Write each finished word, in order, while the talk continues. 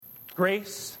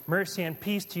Grace, mercy, and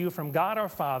peace to you from God our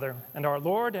Father and our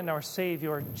Lord and our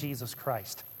Savior, Jesus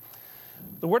Christ.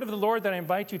 The word of the Lord that I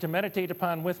invite you to meditate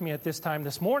upon with me at this time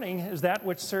this morning is that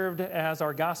which served as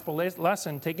our gospel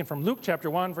lesson taken from Luke chapter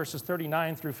 1, verses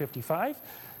 39 through 55.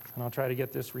 And I'll try to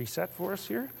get this reset for us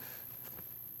here.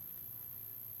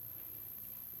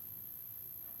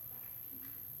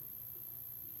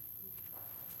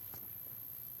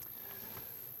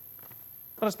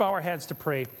 Let us bow our heads to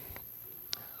pray.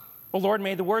 O Lord,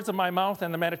 may the words of my mouth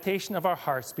and the meditation of our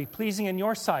hearts be pleasing in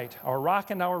your sight, our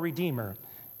rock and our redeemer.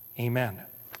 Amen.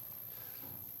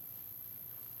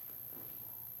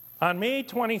 On May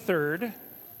 23rd,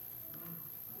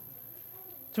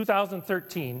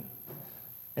 2013,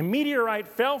 a meteorite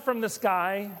fell from the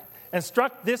sky and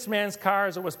struck this man's car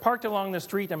as it was parked along the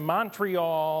street in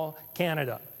Montreal,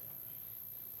 Canada.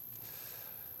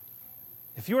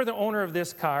 If you are the owner of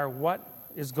this car, what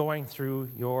is going through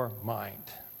your mind?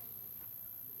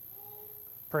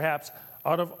 Perhaps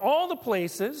out of all the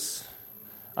places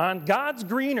on God's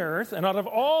green earth and out of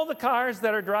all the cars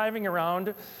that are driving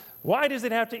around, why does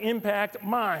it have to impact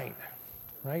mine?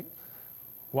 Right?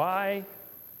 Why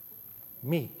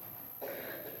me?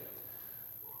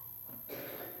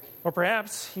 Or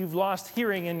perhaps you've lost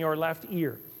hearing in your left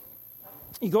ear.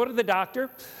 You go to the doctor,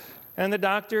 and the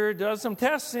doctor does some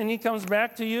tests, and he comes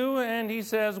back to you, and he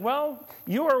says, well,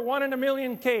 you are 1 in a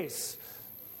million case.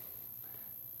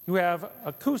 You have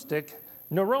acoustic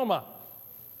neuroma.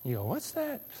 You go, what's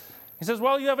that? He says,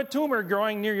 well, you have a tumor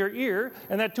growing near your ear,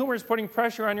 and that tumor is putting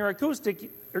pressure on your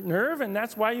acoustic nerve, and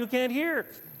that's why you can't hear.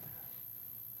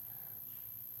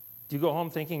 Do you go home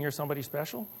thinking you're somebody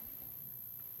special?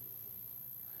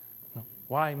 No.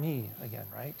 Why me again,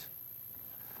 right?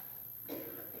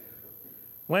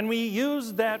 When we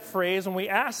use that phrase, when we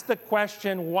ask the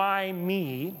question, why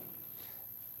me,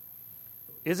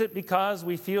 is it because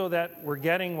we feel that we're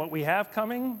getting what we have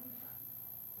coming,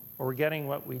 or we're getting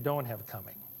what we don't have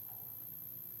coming?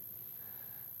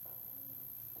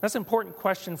 That's an important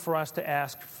question for us to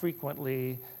ask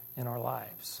frequently in our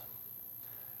lives.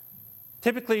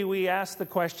 Typically, we ask the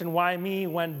question, why me,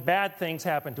 when bad things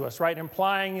happen to us, right?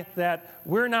 Implying that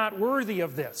we're not worthy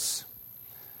of this.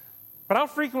 But how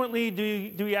frequently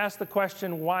do we ask the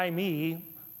question, why me,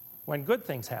 when good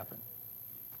things happen?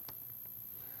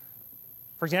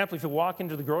 For example, if you walk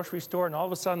into the grocery store and all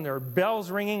of a sudden there are bells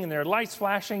ringing and there are lights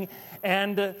flashing,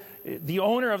 and the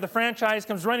owner of the franchise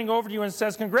comes running over to you and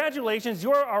says, congratulations,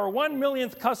 you're our 1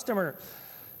 millionth customer.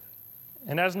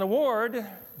 And as an award,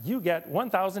 you get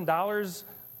 $1,000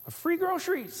 of free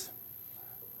groceries.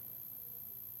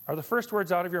 Are the first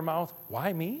words out of your mouth,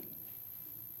 why me?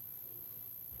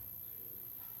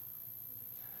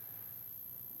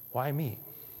 Why me?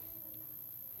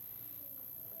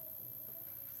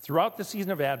 Throughout the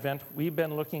season of Advent, we've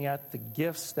been looking at the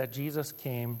gifts that Jesus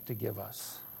came to give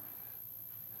us.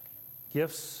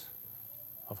 Gifts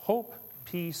of hope,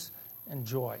 peace, and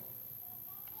joy.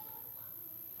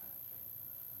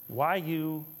 Why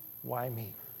you? Why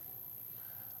me?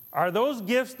 Are those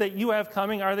gifts that you have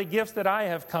coming, are the gifts that I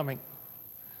have coming?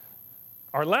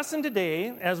 Our lesson today,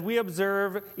 as we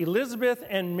observe Elizabeth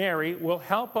and Mary, will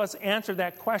help us answer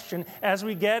that question as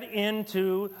we get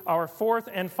into our fourth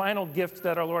and final gift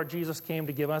that our Lord Jesus came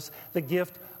to give us, the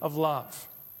gift of love.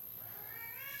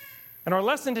 And our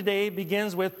lesson today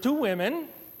begins with two women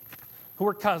who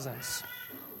were cousins,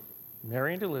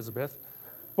 Mary and Elizabeth.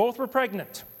 Both were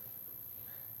pregnant.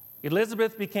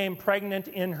 Elizabeth became pregnant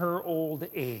in her old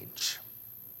age.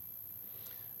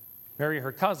 Mary,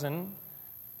 her cousin,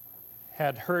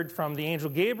 had heard from the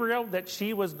angel Gabriel that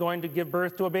she was going to give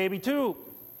birth to a baby too.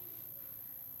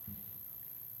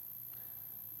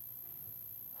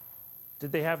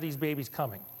 Did they have these babies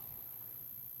coming?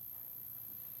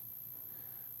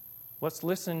 Let's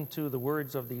listen to the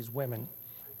words of these women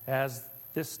as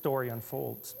this story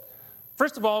unfolds.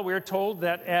 First of all, we are told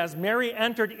that as Mary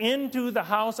entered into the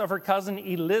house of her cousin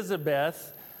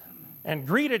Elizabeth and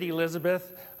greeted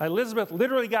Elizabeth, Elizabeth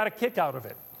literally got a kick out of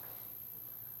it.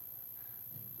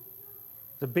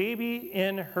 The baby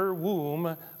in her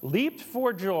womb leaped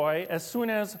for joy as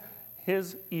soon as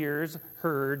his ears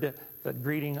heard the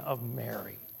greeting of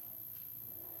Mary.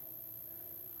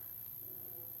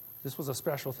 This was a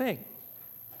special thing.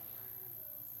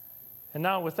 And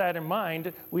now with that in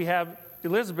mind, we have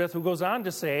Elizabeth who goes on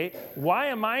to say, why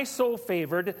am I so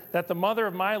favored that the mother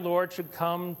of my Lord should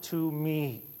come to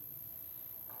me?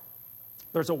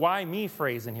 There's a why me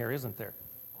phrase in here, isn't there?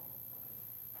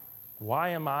 Why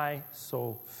am I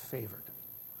so favored?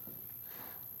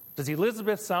 Does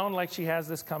Elizabeth sound like she has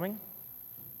this coming?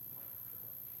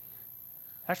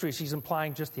 Actually, she's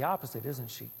implying just the opposite,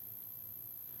 isn't she?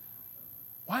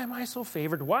 Why am I so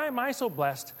favored? Why am I so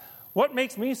blessed? What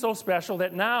makes me so special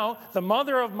that now the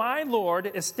mother of my Lord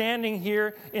is standing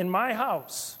here in my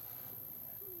house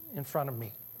in front of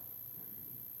me?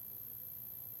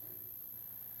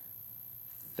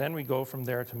 Then we go from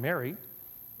there to Mary.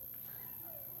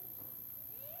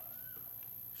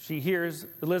 She hears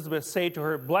Elizabeth say to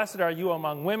her, "Blessed are you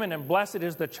among women, and blessed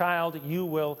is the child you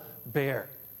will bear."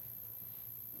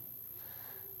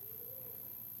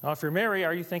 Now, if you're Mary,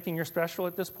 are you thinking you're special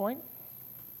at this point?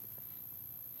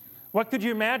 What could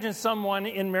you imagine someone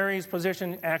in Mary's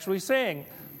position actually saying?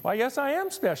 Why, yes, I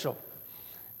am special.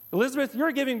 Elizabeth,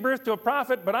 you're giving birth to a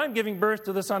prophet, but I'm giving birth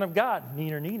to the Son of God.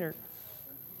 Neener, neener.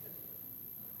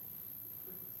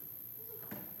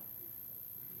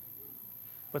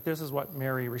 But this is what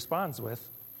Mary responds with.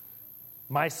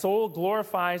 My soul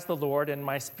glorifies the Lord, and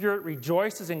my spirit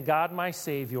rejoices in God my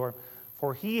Savior,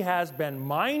 for he has been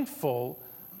mindful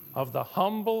of the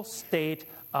humble state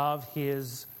of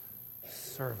his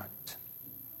servant.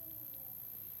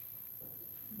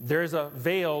 There's a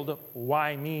veiled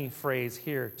why me phrase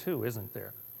here too, isn't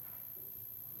there?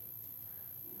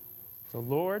 The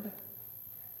Lord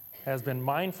has been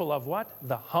mindful of what?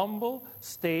 The humble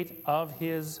state of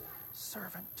his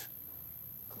servant.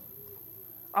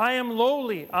 I am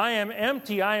lowly, I am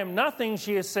empty, I am nothing,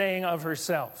 she is saying of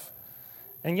herself.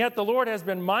 And yet the Lord has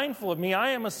been mindful of me. I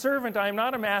am a servant, I am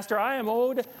not a master, I am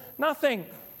owed nothing.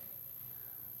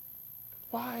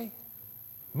 Why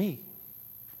me?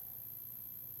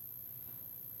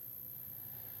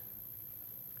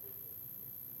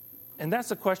 And that's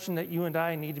a question that you and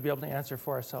I need to be able to answer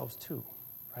for ourselves too,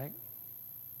 right?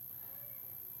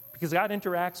 Because God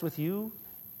interacts with you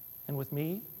and with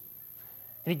me,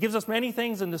 and he gives us many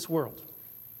things in this world.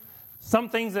 Some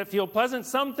things that feel pleasant,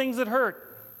 some things that hurt.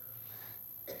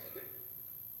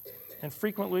 And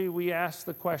frequently we ask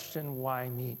the question, why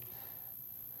me?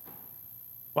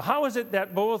 Well, how is it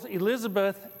that both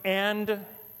Elizabeth and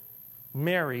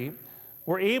Mary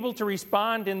were able to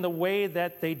respond in the way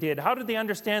that they did? How did they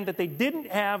understand that they didn't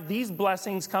have these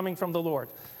blessings coming from the Lord?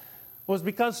 It was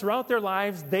because throughout their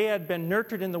lives they had been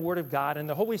nurtured in the Word of God, and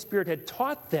the Holy Spirit had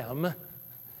taught them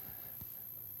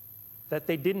that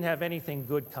they didn't have anything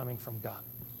good coming from God.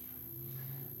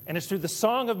 And it's through the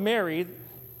Song of Mary,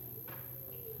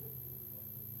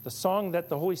 the song that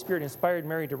the Holy Spirit inspired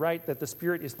Mary to write, that the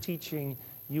Spirit is teaching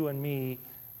you and me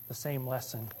the same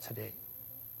lesson today.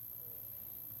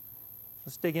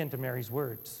 Let's dig into Mary's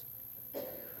words.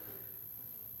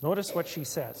 Notice what she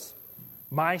says.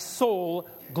 My soul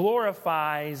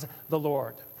glorifies the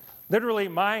Lord. Literally,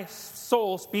 my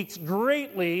soul speaks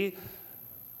greatly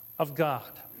of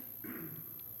God.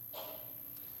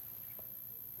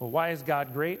 Well, why is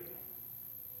God great?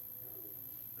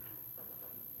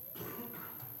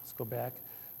 Let's go back.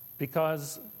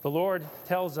 Because the Lord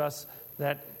tells us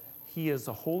that he is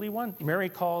the Holy One. Mary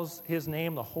calls his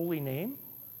name the Holy Name.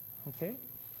 Okay?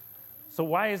 So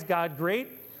why is God great?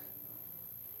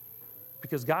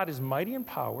 Because God is mighty in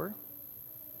power,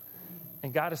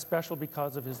 and God is special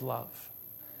because of his love.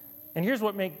 And here's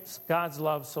what makes God's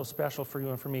love so special for you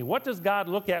and for me. What does God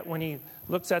look at when he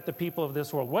looks at the people of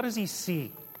this world? What does he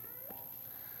see?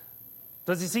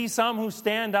 Does he see some who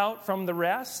stand out from the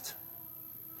rest?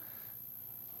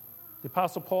 The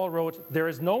Apostle Paul wrote, there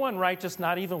is no one righteous,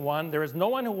 not even one. There is no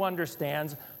one who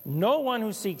understands, no one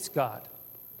who seeks God.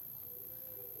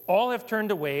 All have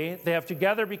turned away. They have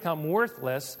together become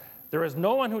worthless. There is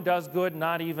no one who does good,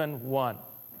 not even one.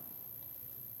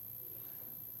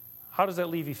 How does that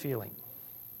leave you feeling?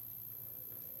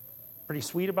 Pretty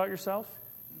sweet about yourself?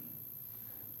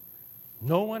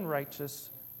 No one righteous,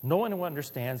 no one who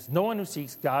understands, no one who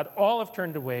seeks God. All have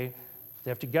turned away. They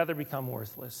have together become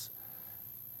worthless.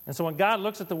 And so when God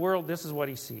looks at the world, this is what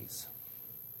he sees.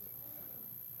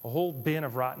 A whole bin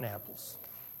of rotten apples.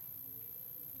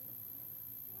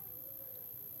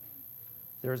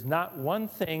 There is not one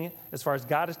thing, as far as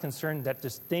God is concerned, that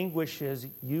distinguishes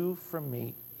you from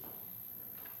me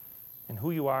and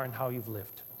who you are and how you've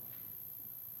lived.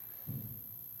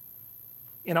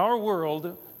 In our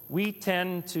world, we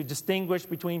tend to distinguish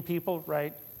between people,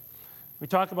 right? We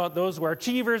talk about those who are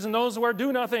achievers and those who are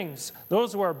do-nothings,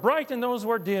 those who are bright and those who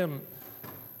are dim,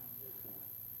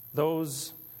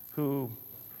 those who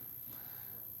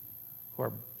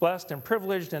are blessed and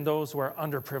privileged and those who are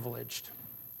underprivileged.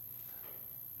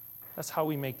 That's how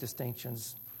we make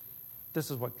distinctions.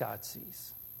 This is what God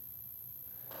sees.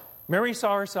 Mary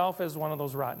saw herself as one of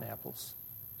those rotten apples.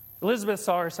 Elizabeth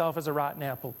saw herself as a rotten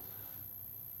apple.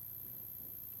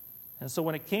 And so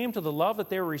when it came to the love that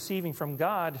they were receiving from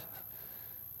God,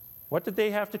 what did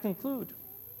they have to conclude?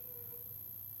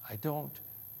 I don't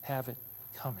have it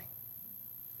coming.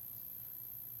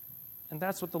 And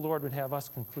that's what the Lord would have us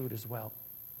conclude as well.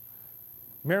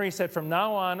 Mary said, "From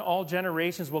now on, all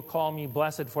generations will call me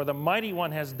blessed, for the Mighty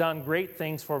One has done great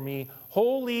things for me.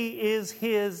 Holy is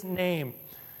his name."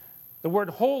 The word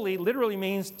holy literally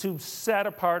means to set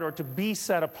apart or to be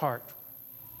set apart.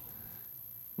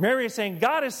 Mary is saying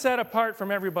God is set apart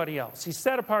from everybody else. He's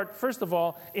set apart, first of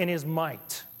all, in his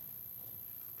might.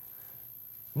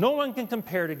 No one can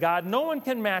compare to God. No one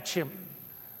can match him.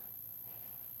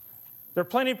 There are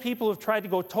plenty of people who have tried to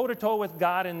go toe-to-toe with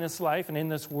God in this life and in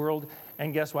this world,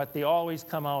 and guess what? They always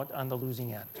come out on the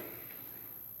losing end.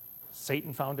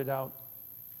 Satan found it out.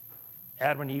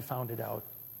 Adam and Eve found it out.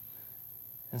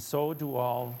 And so do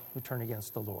all who turn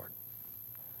against the Lord.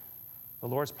 The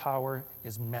Lord's power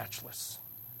is matchless.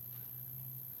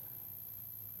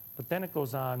 But then it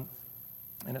goes on,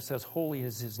 and it says, holy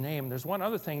is his name. There's one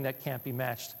other thing that can't be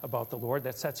matched about the Lord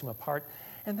that sets him apart,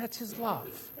 and that's his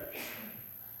love.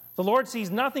 The Lord sees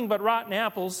nothing but rotten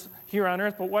apples here on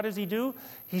earth, but what does he do?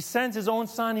 He sends his own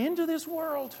son into this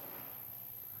world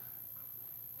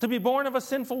to be born of a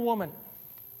sinful woman.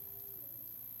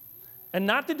 And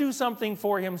not to do something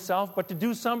for himself, but to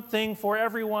do something for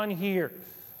everyone here.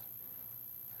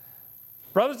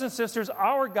 Brothers and sisters,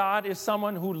 our God is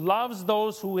someone who loves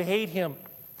those who hate him.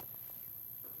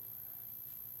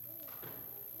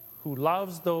 Who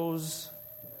loves those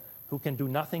who can do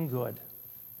nothing good.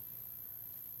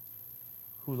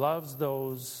 Who loves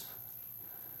those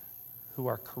who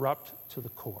are corrupt to the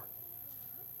core.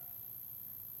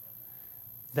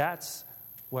 That's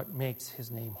what makes his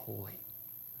name holy.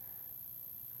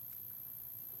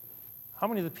 How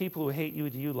many of the people who hate you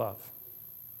do you love?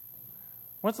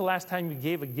 When's the last time you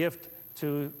gave a gift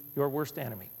to your worst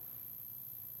enemy?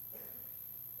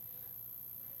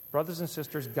 Brothers and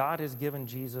sisters, God has given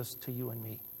Jesus to you and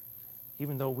me,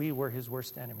 even though we were his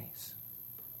worst enemies.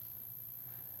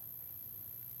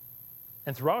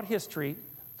 And throughout history,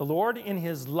 the Lord in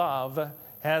his love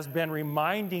has been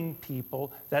reminding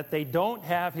people that they don't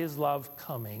have his love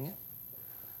coming,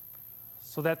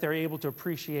 so that they're able to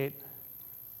appreciate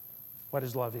what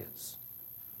his love is.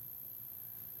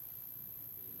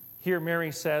 Here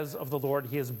Mary says of the Lord,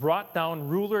 he has brought down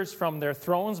rulers from their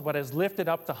thrones, but has lifted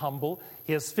up the humble.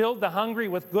 He has filled the hungry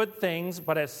with good things,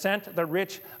 but has sent the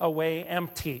rich away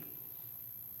empty.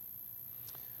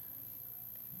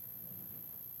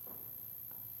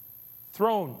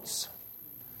 Thrones.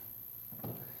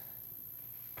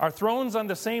 Are thrones on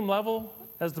the same level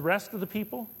as the rest of the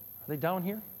people? Are they down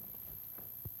here?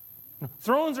 No.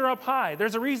 Thrones are up high.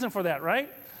 There's a reason for that,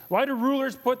 right? Why do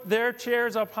rulers put their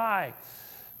chairs up high?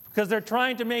 Because they're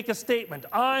trying to make a statement.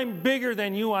 I'm bigger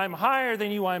than you. I'm higher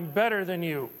than you. I'm better than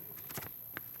you.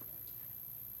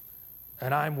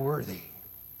 And I'm worthy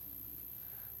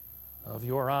of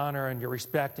your honor and your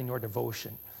respect and your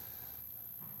devotion.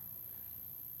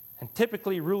 And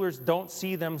typically, rulers don't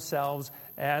see themselves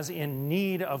as in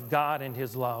need of God and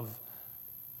his love,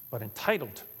 but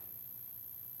entitled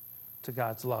to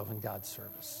God's love and God's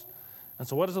service. And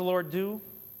so what does the Lord do?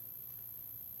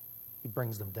 He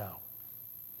brings them down.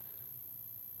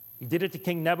 He did it to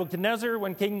King Nebuchadnezzar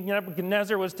when King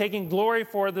Nebuchadnezzar was taking glory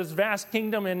for this vast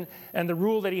kingdom and the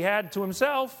rule that he had to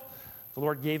himself. The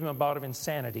Lord gave him a bout of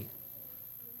insanity.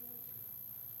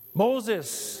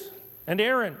 Moses and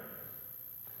Aaron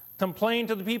complained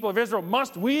to the people of Israel,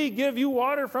 "Must we give you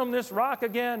water from this rock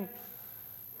again?"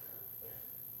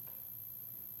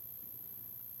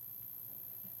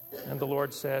 And the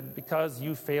Lord said, "Because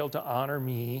you failed to honor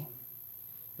me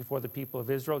before the people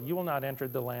of Israel, you will not enter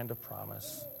the land of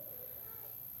promise."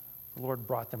 The Lord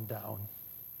brought them down,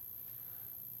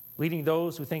 leading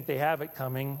those who think they have it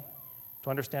coming to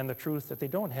understand the truth that they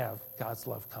don't have God's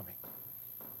love coming.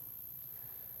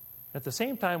 At the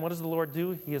same time, what does the Lord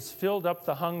do? He has filled up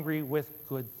the hungry with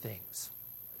good things.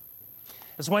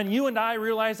 It's when you and I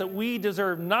realize that we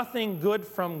deserve nothing good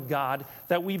from God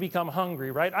that we become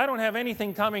hungry, right? I don't have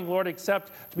anything coming, Lord,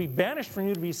 except to be banished from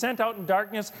you, to be sent out in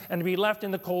darkness, and to be left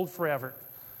in the cold forever.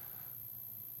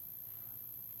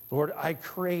 Lord, I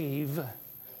crave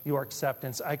your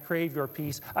acceptance. I crave your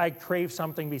peace. I crave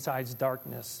something besides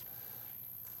darkness.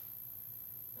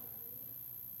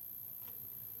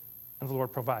 And the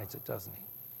Lord provides it, doesn't he?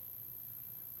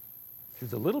 Through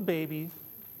the little baby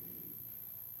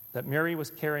that Mary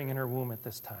was carrying in her womb at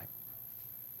this time.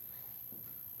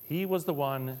 He was the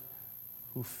one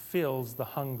who fills the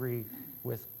hungry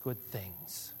with good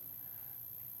things.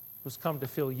 Who's come to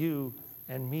fill you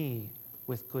and me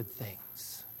with good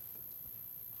things.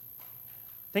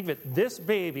 Think of it. This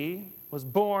baby was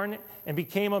born and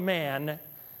became a man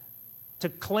to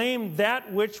claim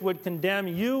that which would condemn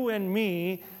you and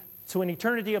me to an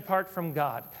eternity apart from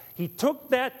God. He took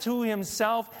that to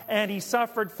himself, and he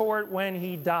suffered for it when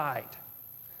he died.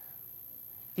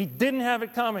 He didn't have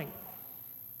it coming.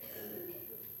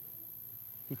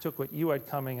 He took what you had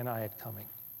coming and I had coming.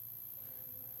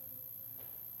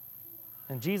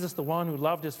 And Jesus, the one who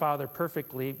loved his Father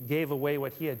perfectly, gave away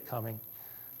what he had coming.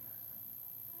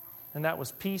 And that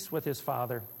was peace with his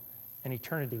Father and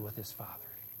eternity with his Father.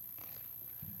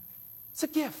 It's a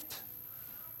gift.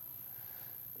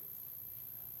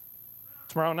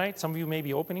 Tomorrow night, some of you may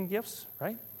be opening gifts,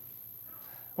 right?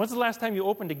 When's the last time you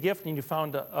opened a gift and you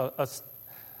found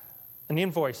an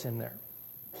invoice in there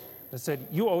that said,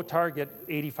 you owe Target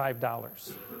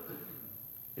 $85?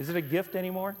 Is it a gift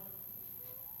anymore?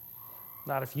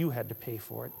 Not if you had to pay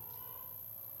for it.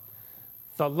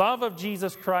 The love of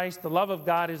Jesus Christ, the love of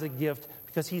God is a gift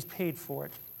because he's paid for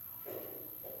it.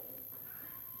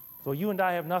 Though you and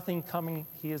I have nothing coming,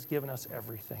 he has given us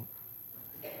everything.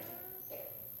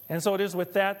 And so it is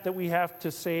with that we have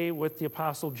to say with the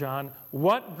Apostle John,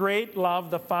 what great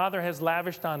love the Father has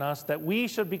lavished on us that we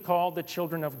should be called the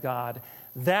children of God.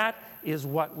 That is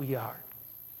what we are.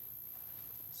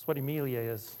 That's what Emilia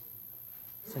is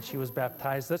since she was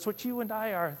baptized. That's what you and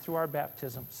I are through our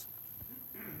baptisms.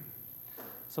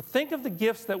 So think of the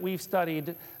gifts that we've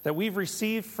studied, that we've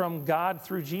received from God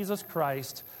through Jesus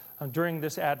Christ during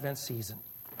this Advent season.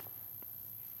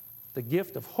 The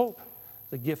gift of hope,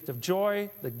 the gift of joy,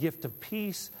 the gift of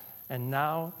peace, and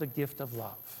now the gift of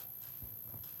love.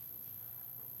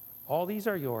 All these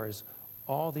are yours.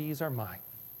 All these are mine.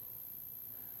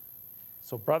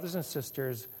 So brothers and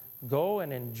sisters, go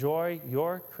and enjoy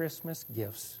your Christmas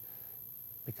gifts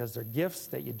because they're gifts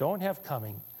that you don't have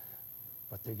coming,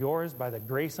 but they're yours by the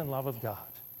grace and love of God.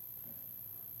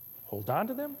 Hold on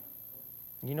to them,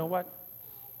 and you know what?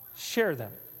 Share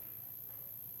them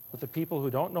with the people who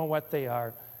don't know what they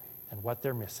are and what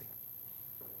they're missing.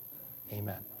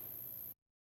 Amen.